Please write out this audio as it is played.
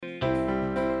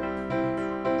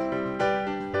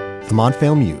The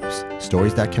Montvale Muse,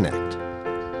 stories that connect.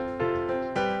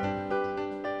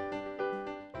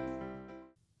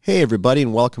 Hey everybody,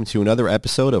 and welcome to another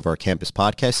episode of our campus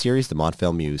podcast series, The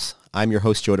Montvale Muse. I'm your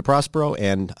host, Joe DeProspero,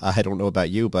 and I don't know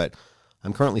about you, but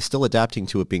I'm currently still adapting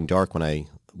to it being dark when I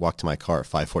walk to my car at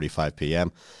 5:45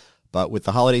 p.m. But with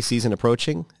the holiday season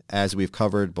approaching, as we've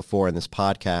covered before in this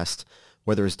podcast,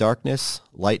 where there is darkness,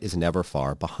 light is never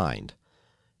far behind.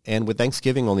 And with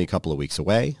Thanksgiving only a couple of weeks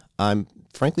away, I'm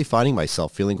frankly finding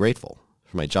myself feeling grateful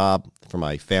for my job, for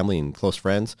my family and close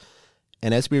friends,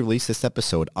 and as we release this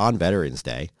episode on Veterans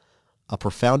Day, a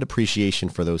profound appreciation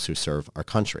for those who serve our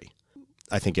country.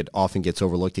 I think it often gets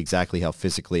overlooked exactly how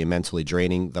physically and mentally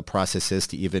draining the process is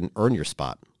to even earn your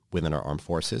spot within our armed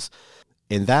forces.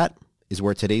 And that is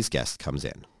where today's guest comes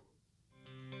in.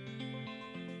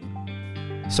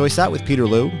 So I sat with Peter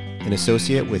Liu, an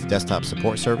associate with Desktop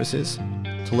Support Services,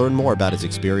 to learn more about his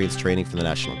experience training for the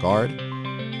National Guard,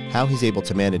 how he's able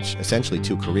to manage essentially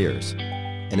two careers,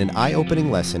 and an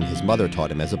eye-opening lesson his mother taught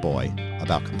him as a boy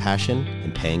about compassion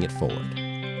and paying it forward.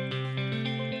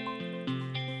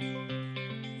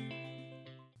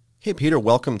 Hey, Peter,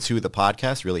 welcome to the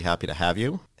podcast. Really happy to have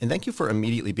you. And thank you for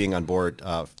immediately being on board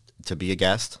to be a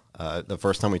guest. The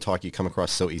first time we talked, you come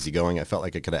across so easygoing. I felt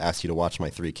like I could have asked you to watch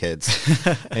my three kids,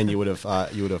 and you would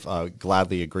have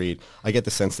gladly agreed. I get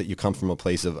the sense that you come from a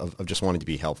place of just wanting to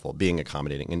be helpful, being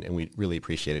accommodating, and we really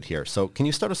appreciate it here. So can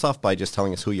you start us off by just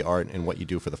telling us who you are and what you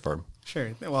do for the firm?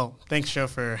 Sure. Well, thanks, Joe,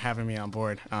 for having me on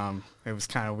board. It was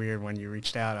kind of weird when you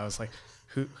reached out. I was like,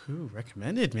 who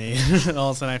recommended me? And all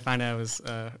of a sudden I find out it was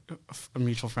a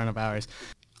mutual friend of ours.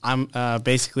 I'm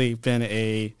basically been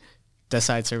a desk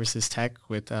side services tech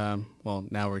with,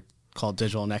 now we're called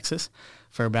Digital Nexus,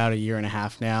 for about a year and a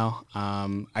half now.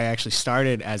 I actually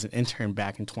started as an intern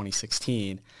back in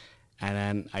 2016, and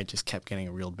then I just kept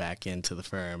getting reeled back into the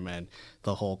firm and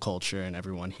the whole culture and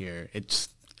everyone here. It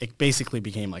basically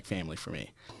became like family for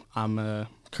me. I'm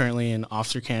currently in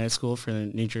officer candidate school for the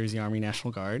New Jersey Army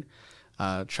National Guard,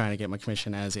 trying to get my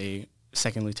commission as a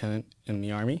second lieutenant in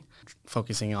the Army,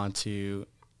 focusing on to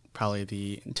probably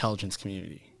the intelligence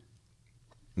community.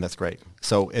 And that's great.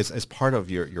 So as part of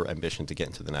your ambition to get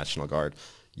into the National Guard,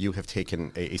 you have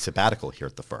taken a sabbatical here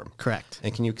at the firm. Correct.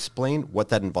 And can you explain what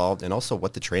that involved and also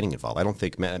what the training involved? I don't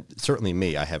think, certainly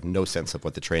me, I have no sense of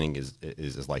what the training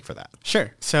is like for that.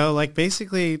 Sure. So like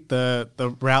basically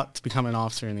the route to become an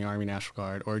officer in the Army National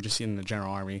Guard or just in the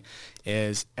General Army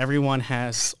is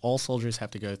all soldiers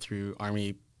have to go through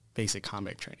Army Basic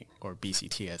Combat Training, or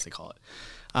BCT as they call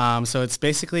it. So it's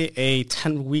basically a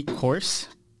 10-week course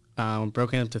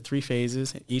broken into 3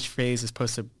 phases. Each phase is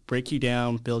supposed to break you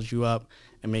down, build you up,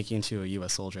 and make you into a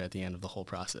U.S. soldier at the end of the whole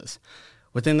process.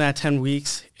 Within that 10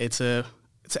 weeks, it's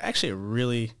actually a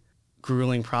really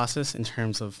grueling process in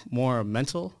terms of more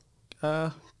mental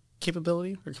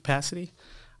capability or capacity.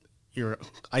 You're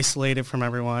isolated from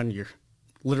everyone. You're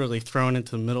literally thrown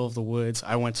into the middle of the woods.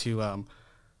 I went to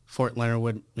Fort Leonard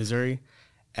Wood, Missouri,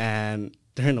 and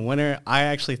during the winter, I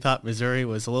actually thought Missouri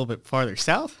was a little bit farther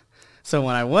south. So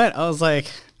when I went, I was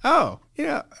like,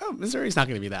 Missouri's not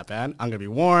going to be that bad. I'm going to be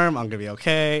warm. I'm going to be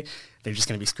okay. They're just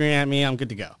going to be screaming at me. I'm good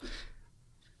to go.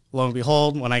 Lo and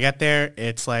behold, when I get there,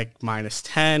 it's like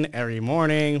 -10 every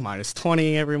morning,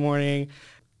 -20 every morning.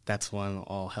 That's when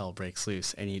all hell breaks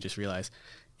loose. And you just realize,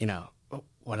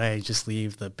 would I just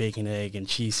leave the bacon, egg, and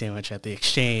cheese sandwich at the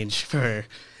exchange for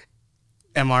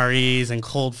MREs and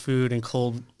cold food and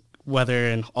cold weather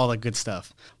and all that good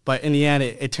stuff? But in the end,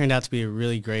 it turned out to be a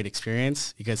really great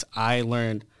experience because I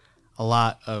learned a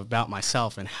lot about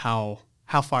myself and how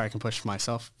far I can push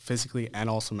myself physically and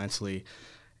also mentally.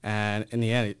 And in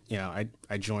the end,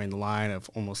 I joined the line of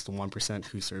almost the 1%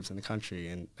 who serves in the country,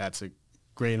 and that's a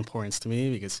great importance to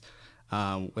me because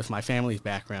with my family's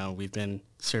background, we've been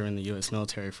serving the U.S.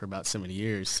 military for about 70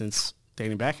 years, since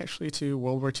dating back actually to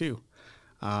World War II.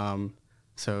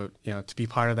 So, to be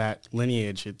part of that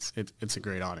lineage, it's a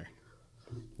great honor.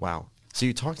 Wow. So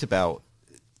you talked about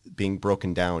being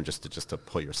broken down just to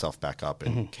pull yourself back up.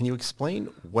 And Can you explain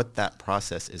what that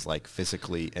process is like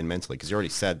physically and mentally? Because you already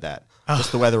said that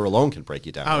just the weather alone can break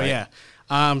you down. Oh, right? yeah.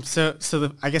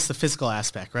 I guess the physical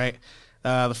aspect, right?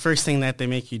 The first thing that they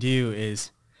make you do is,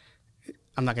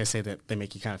 I'm not going to say that they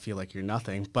make you kind of feel like you're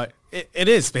nothing, but it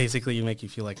is basically you make you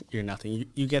feel like you're nothing.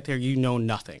 You get there, you know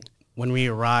nothing. When we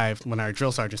arrived, when our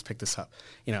drill sergeants picked us up,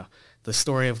 the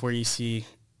story of where you see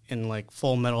in like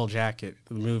Full Metal Jacket,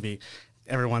 the movie,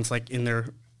 everyone's like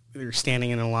they're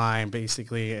standing in a line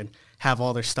basically and have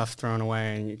all their stuff thrown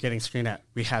away and you're getting screamed at.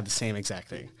 We had the same exact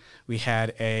thing. We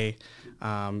had they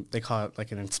call it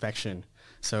like an inspection.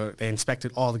 So they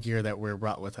inspected all the gear that were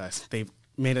brought with us. They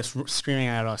made us screaming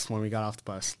at us when we got off the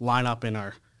bus, line up in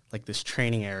our, like, this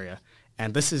training area.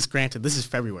 And this is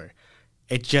February.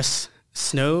 It just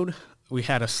snowed. We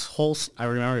had I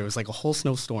remember it was like a whole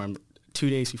snowstorm 2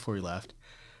 days before we left.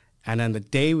 And then the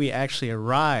day we actually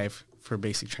arrived for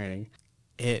basic training,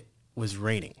 it was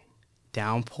raining.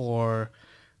 Downpour,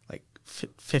 like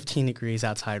 15 degrees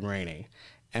outside, raining.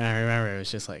 And I remember it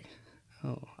was just like,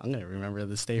 oh, I'm going to remember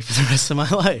this day for the rest of my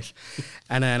life.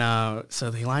 And then, so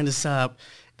they lined us up.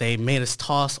 They made us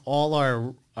toss all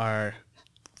our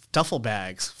duffel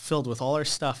bags filled with all our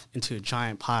stuff into a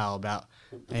giant pile about,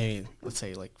 maybe, let's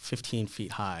say, like 15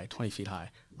 feet high, 20 feet high.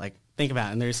 Like, think about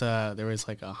it. And there was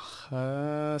like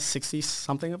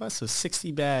 60-something of us. So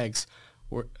 60 bags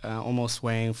were almost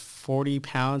weighing 40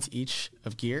 pounds each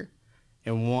of gear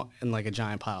in like a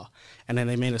giant pile. And then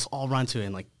they made us all run to it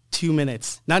in like 2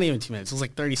 minutes. Not even 2 minutes. It was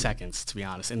like 30 seconds, to be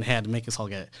honest. And they had to make us all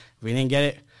get it. If we didn't get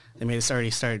it, they made us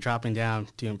already started dropping down,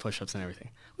 doing push-ups and everything,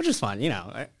 which is fun. You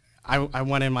know, I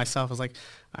went in myself. I was like,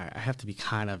 all right, I have to be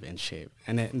kind of in shape.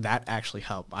 And that actually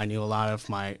helped. I knew a lot of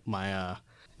a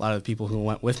lot of the people who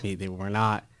went with me, they were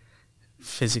not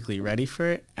physically ready for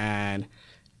it. And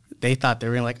they thought they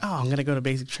were like, oh, I'm going to go to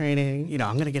basic training. You know,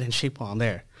 I'm going to get in shape while I'm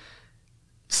there.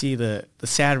 See, the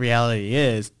sad reality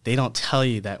is they don't tell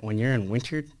you that when you're in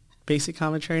winter basic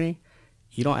combat training,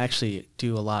 you don't actually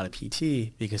do a lot of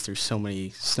PT because there's so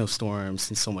many snowstorms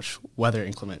and so much weather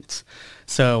inclements.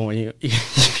 So when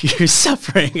you're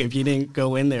suffering if you didn't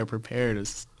go in there prepared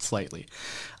slightly.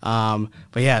 But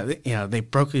yeah, you know, they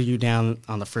broke you down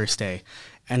on the first day.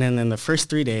 And then in the first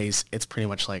 3 days, it's pretty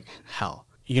much like hell.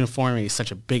 Uniformity is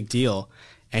such a big deal,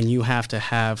 and you have to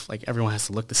have, like, everyone has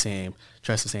to look the same,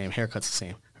 dress the same, haircuts the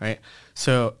same, right?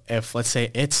 So if, let's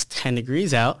say, it's 10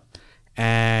 degrees out,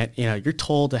 and, you know, you're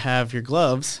told to have your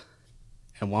gloves,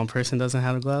 and one person doesn't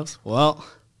have the gloves, well,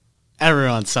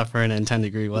 everyone's suffering in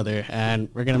 10-degree weather, and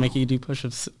we're going to make you do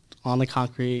push-ups on the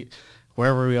concrete,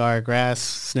 wherever we are, grass,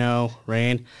 snow,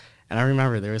 rain. And I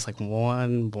remember there was, like,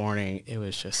 one morning, it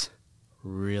was just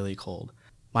really cold.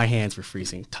 My hands were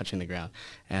freezing, touching the ground,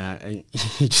 and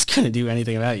you just couldn't do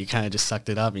anything about it. You kind of just sucked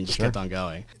it up and just kept on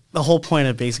going. The whole point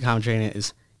of basic combat training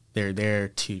is they're there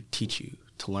to teach you,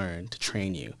 to learn, to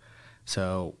train you.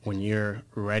 So when you're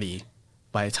ready,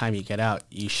 by the time you get out,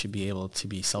 you should be able to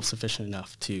be self-sufficient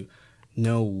enough to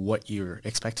know what you're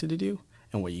expected to do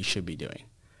and what you should be doing.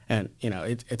 And, you know,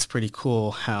 it's pretty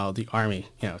cool how the Army,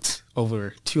 you know, it's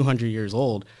over 200 years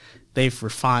old. They've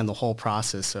refined the whole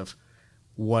process of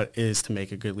what is to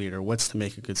make a good leader, what's to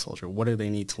make a good soldier, what do they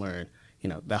need to learn. You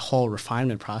know, that whole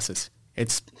refinement process,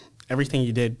 it's everything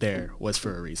you did there was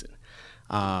for a reason.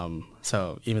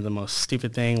 So even the most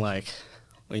stupid thing, like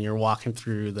when you're walking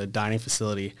through the dining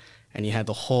facility and you had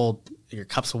to hold your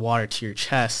cups of water to your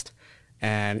chest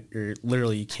and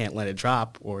you can't let it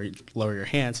drop or lower your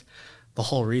hands, the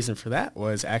whole reason for that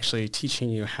was actually teaching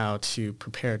you how to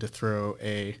prepare to throw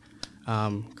a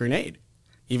grenade.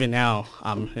 Even now,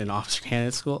 I'm in officer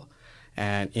candidate school,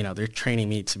 and, you know, they're training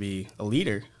me to be a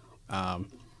leader.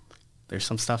 There's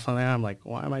some stuff on there. I'm like,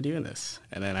 why am I doing this?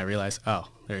 And then I realized, oh,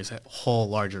 there's a whole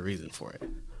larger reason for it.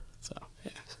 So,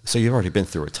 yeah. So you've already been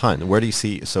through a ton. Where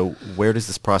does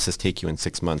this process take you in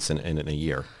 6 months and in a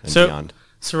year and beyond?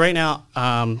 So right now,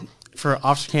 for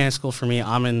officer candidate school, for me,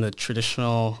 I'm in the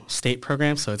traditional state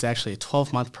program. So it's actually a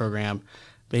 12-month program,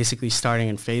 basically starting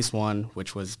in phase 1,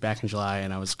 which was back in July,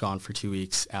 and I was gone for 2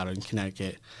 weeks out in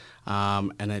Connecticut.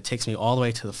 And then it takes me all the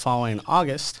way to the following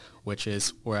August, which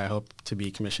is where I hope to be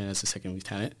commissioned as a second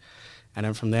lieutenant. And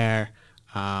then from there,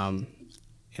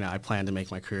 you know, I plan to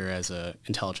make my career as an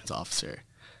intelligence officer,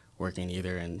 working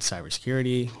either in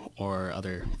cybersecurity or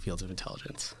other fields of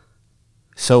intelligence.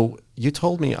 So you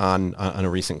told me on a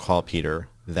recent call, Peter,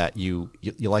 that you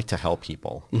like to help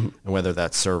people, mm-hmm. and whether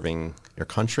that's serving your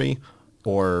country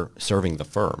or serving the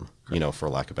firm, you know, for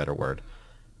lack of a better word.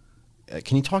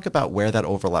 Can you talk about where that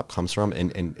overlap comes from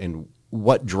and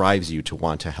what drives you to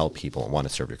want to help people and want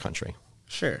to serve your country?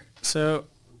 Sure. So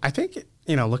I think,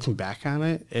 you know, looking back on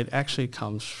it, it actually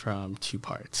comes from two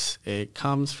parts. It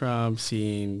comes from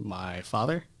seeing my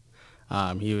father.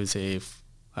 He was a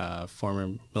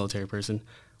former military person,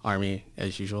 Army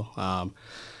as usual.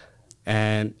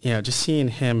 And, you know, just seeing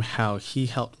him, how he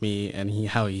helped me and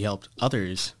how he helped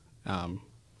others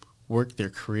work their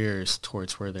careers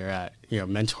towards where they're at, you know,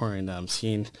 mentoring them,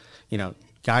 seeing, you know,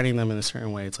 guiding them in a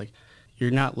certain way. It's like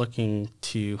you're not looking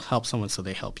to help someone so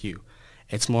they help you.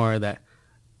 It's more that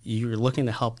you're looking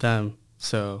to help them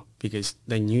because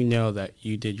then you know that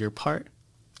you did your part,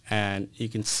 and you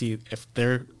can see if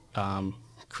their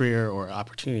career or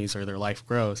opportunities or their life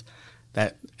grows,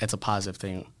 that it's a positive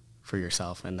thing for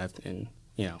yourself and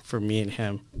for me and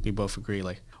him, we both agree,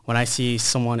 like, when I see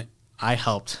someone I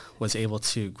helped was able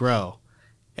to grow,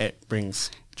 it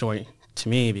brings joy to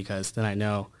me because then I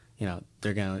know,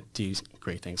 they're going to do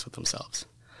great things with themselves.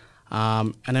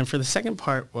 And then for the second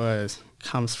part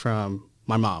comes from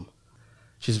my mom.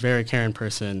 She's a very caring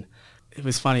person. It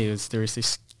was funny. There was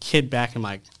this kid back in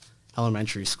my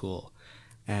elementary school,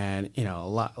 and a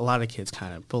lot of kids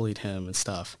kind of bullied him and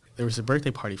stuff. There was a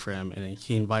birthday party for him, and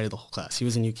he invited the whole class. He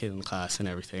was a new kid in the class and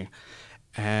everything,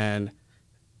 and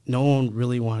no one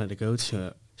really wanted to go to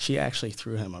it. She actually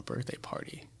threw him a birthday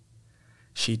party.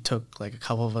 She took like a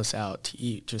couple of us out to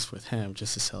eat just with him,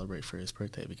 just to celebrate for his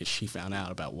birthday, because she found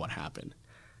out about what happened.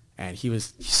 And he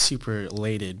was super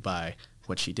elated by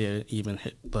what she did, even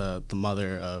hit the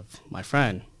mother of my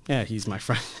friend. Yeah, he's my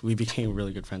friend. We became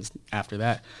really good friends after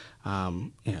that.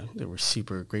 They were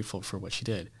super grateful for what she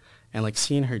did. And like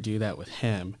seeing her do that with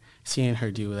him, seeing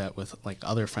her do that with like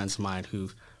other friends of mine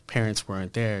whose parents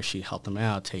weren't there, she helped them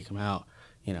out, take them out,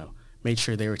 made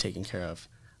sure they were taken care of.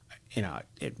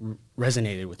 It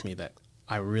resonated with me that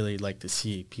I really like to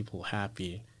see people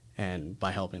happy and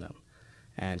by helping them.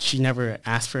 And she never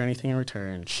asked for anything in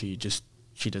return. She just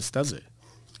does it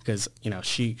because,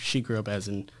 she grew up as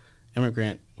an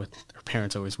immigrant with her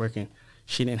parents always working.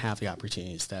 She didn't have the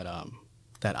opportunities that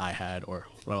I had or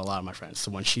a lot of my friends. So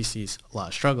when she sees a lot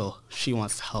of struggle, she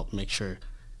wants to help make sure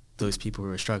those people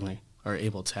who are struggling are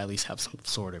able to at least have some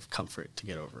sort of comfort to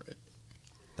get over it.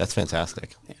 That's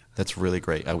fantastic. Yeah. That's really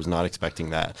great. I was not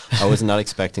expecting that. I was not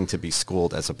expecting to be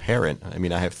schooled as a parent. I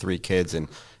mean, I have 3 kids, and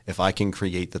if I can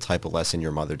create the type of lesson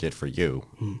your mother did for you,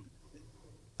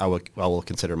 I will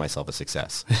consider myself a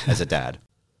success as a dad.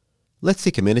 Let's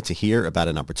take a minute to hear about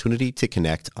an opportunity to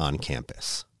connect on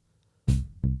campus.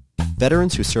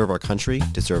 Veterans who serve our country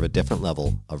deserve a different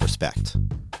level of respect.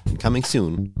 And coming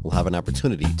soon, we'll have an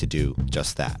opportunity to do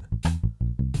just that.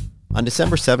 On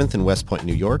December 7th in West Point,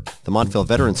 New York, the Montville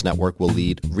Veterans Network will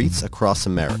lead Wreaths Across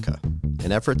America,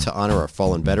 an effort to honor our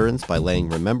fallen veterans by laying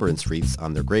remembrance wreaths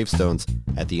on their gravestones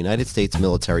at the United States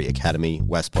Military Academy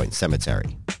West Point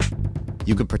Cemetery.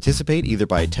 You can participate either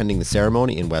by attending the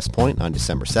ceremony in West Point on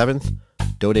December 7th,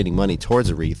 donating money towards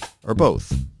a wreath, or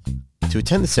both. To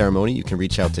attend the ceremony, you can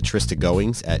reach out to Trista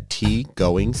Goings at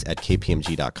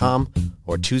tgoings@kpmg.com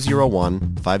or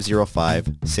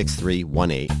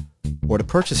 201-505-6318. Or to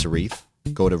purchase a wreath,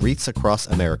 go to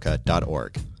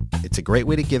wreathsacrossamerica.org. It's a great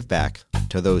way to give back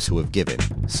to those who have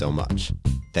given so much.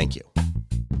 Thank you.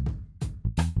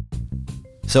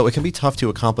 So it can be tough to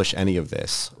accomplish any of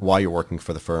this while you're working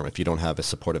for the firm if you don't have a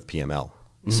supportive PML.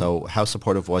 Mm-hmm. So how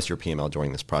supportive was your PML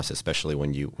during this process, especially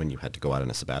when you had to go out on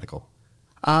a sabbatical?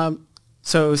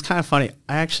 So it was kind of funny.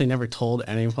 I actually never told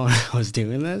anyone I was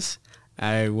doing this.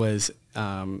 I was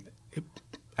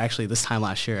actually this time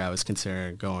last year I was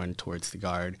considering going towards the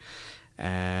Guard,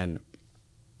 and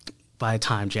by the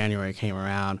time January came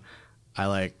around,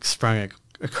 I sprung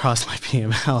across my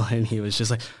PML, and he was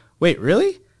just like, "Wait,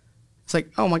 really?" It's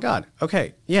like, "Oh my God,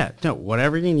 okay, yeah, no,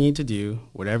 whatever you need to do,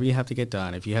 whatever you have to get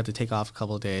done. If you have to take off a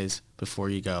couple of days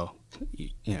before you go, you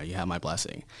have my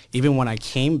blessing." Even when I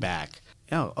came back,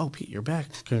 "Oh, Pete, you're back.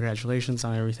 Congratulations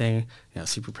on everything.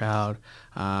 Super proud.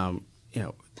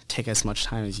 Take as much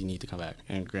time as you need to come back."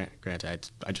 And granted,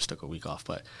 I just took a week off,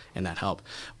 and that helped.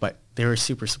 But they were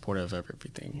super supportive of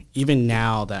everything. Even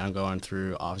now that I'm going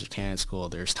through officer candidate school,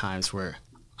 there's times where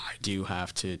I do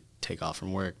have to take off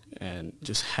from work and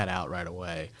just head out right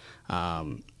away.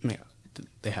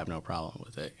 They have no problem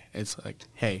with it. It's like,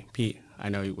 "Hey, Pete, I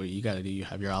know what you got to do. You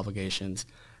have your obligations,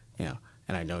 and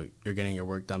I know you're getting your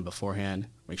work done beforehand.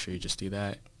 Make sure you just do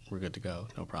that. We're good to go.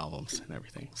 No problems," and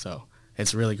everything. So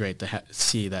it's really great to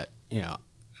see that,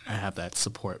 I have that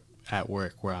support at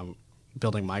work where I'm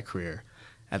building my career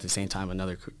at the same time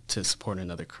to support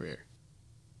another career.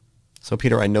 So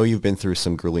Peter, I know you've been through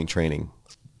some grueling training,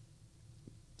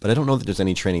 but I don't know that there's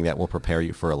any training that will prepare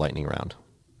you for a lightning round.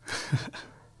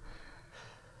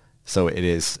 So it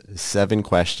is 7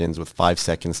 questions with 5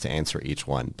 seconds to answer each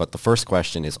one. But the first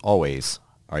question is always,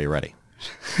 are you ready?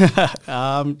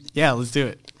 Yeah, let's do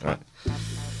it. All right.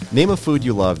 Name a food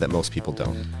you love that most people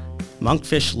don't.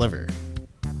 Monkfish liver.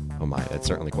 Oh my, that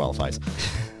certainly qualifies.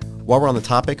 While we're on the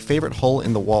topic, favorite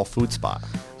hole-in-the-wall food spot?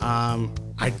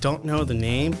 I don't know the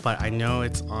name, but I know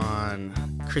it's on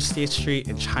Christie Street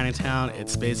in Chinatown.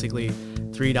 It's basically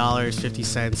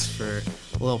 $3.50 for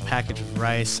a little package of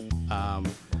rice,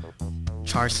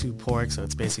 char siu pork, so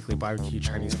it's basically barbecue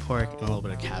Chinese pork, and a little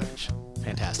bit of cabbage.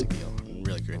 Fantastic deal.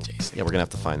 Really good taste. Yeah, we're going to have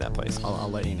to find that place.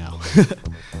 I'll let you know.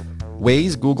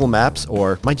 Waze, Google Maps,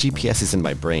 or my GPS is in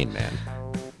my brain, man?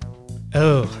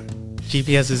 Oh,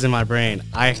 GPS is in my brain.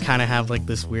 I kind of have like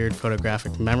this weird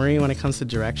photographic memory when it comes to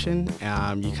direction.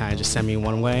 You kind of just send me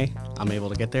one way, I'm able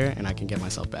to get there, and I can get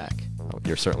myself back. Oh,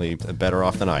 you're certainly better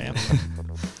off than I am.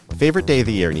 Favorite day of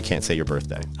the year, and you can't say your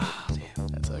birthday. Oh, damn,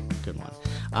 that's a good one.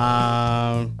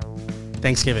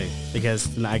 Thanksgiving,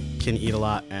 because then I can eat a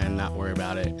lot and not worry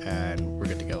about it, and we're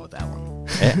good to go with that one.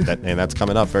 And that's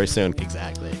coming up very soon.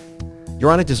 Exactly.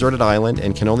 You're on a deserted island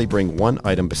and can only bring one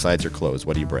item besides your clothes.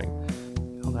 What do you bring?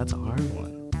 Oh, that's a hard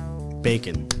one.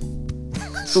 Bacon.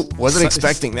 Wasn't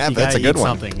expecting that, but that's a good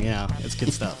one. Something, yeah, it's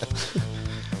good stuff.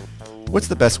 What's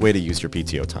the best way to use your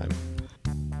PTO time?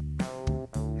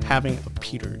 Having a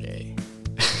Peter day.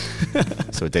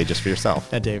 So a day just for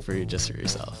yourself. A day just for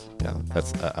yourself. Yeah,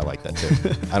 I like that too.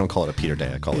 I don't call it a Peter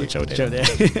day. I call it a Joe day. Joe day.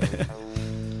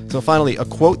 So finally, a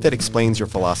quote that explains your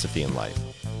philosophy in life.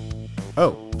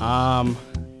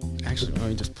 Actually, let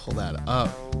me just pull that up.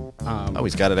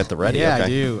 He's got it at the ready. Yeah, okay. I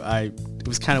do. It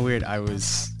was kind of weird. I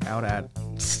was out at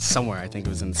somewhere, I think it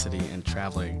was in the city, and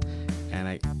traveling, and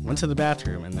I went to the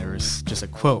bathroom, and there was just a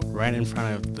quote right in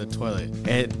front of the toilet.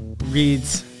 It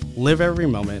reads, "Live every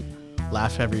moment,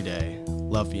 laugh every day,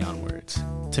 love beyond words."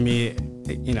 To me,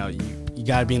 you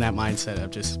got to be in that mindset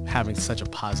of just having such a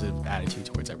positive attitude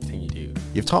towards everything you do.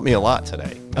 You've taught me a lot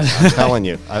today. I'm telling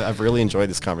you. I've really enjoyed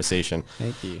this conversation.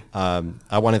 Thank you.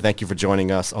 I want to thank you for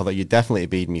joining us, although you definitely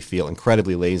made me feel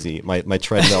incredibly lazy. My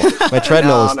treadmill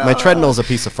is a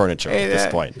piece of furniture at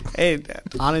this point. Hey,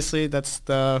 honestly, that's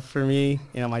for me.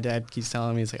 My dad keeps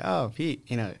telling me, it's like, oh, Pete,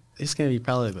 it's going to be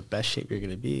probably the best shape you're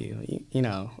going to be.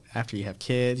 After you have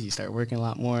kids, you start working a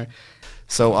lot more.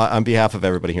 So on behalf of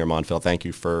everybody here in Montville, thank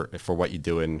you for what you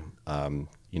do and,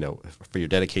 for your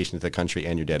dedication to the country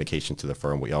and your dedication to the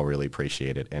firm. We all really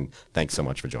appreciate it. And thanks so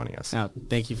much for joining us. No,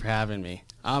 thank you for having me.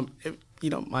 If you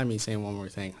don't mind me saying one more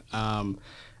thing. I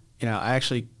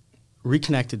actually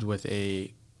reconnected with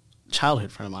a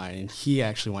childhood friend of mine, and he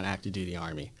actually went active duty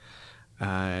Army.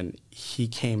 And he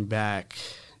came back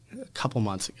a couple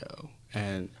months ago.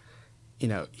 And,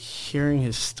 hearing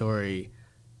his story,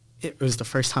 it was the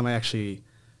first time I actually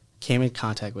came in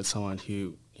contact with someone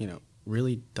who,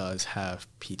 really does have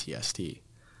PTSD.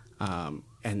 I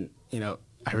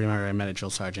remember I met a drill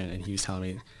sergeant, and he was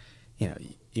telling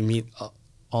me, you meet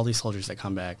all these soldiers that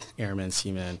come back, airmen,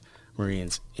 seamen,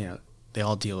 Marines, they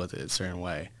all deal with it a certain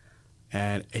way.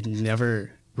 And it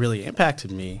never really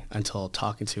impacted me until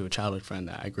talking to a childhood friend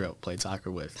that I grew up, played soccer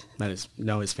with,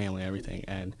 know his family, everything.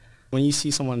 And when you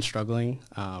see someone struggling,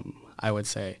 I would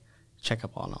say check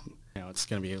up on them. It's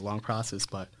going to be a long process,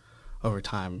 but over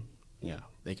time,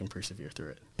 they can persevere through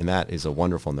it. And that is a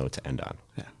wonderful note to end on.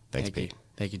 Yeah. Thanks, Pete.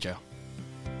 Thank you, Joe.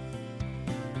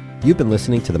 You've been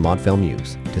listening to the Montville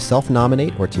Muse. To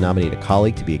self-nominate or to nominate a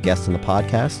colleague to be a guest on the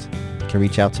podcast, you can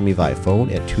reach out to me via phone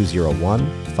at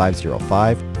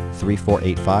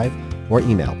 201-505-3485 or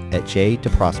email at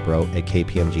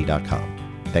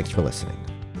jdeprospero@kpmg.com. Thanks for listening.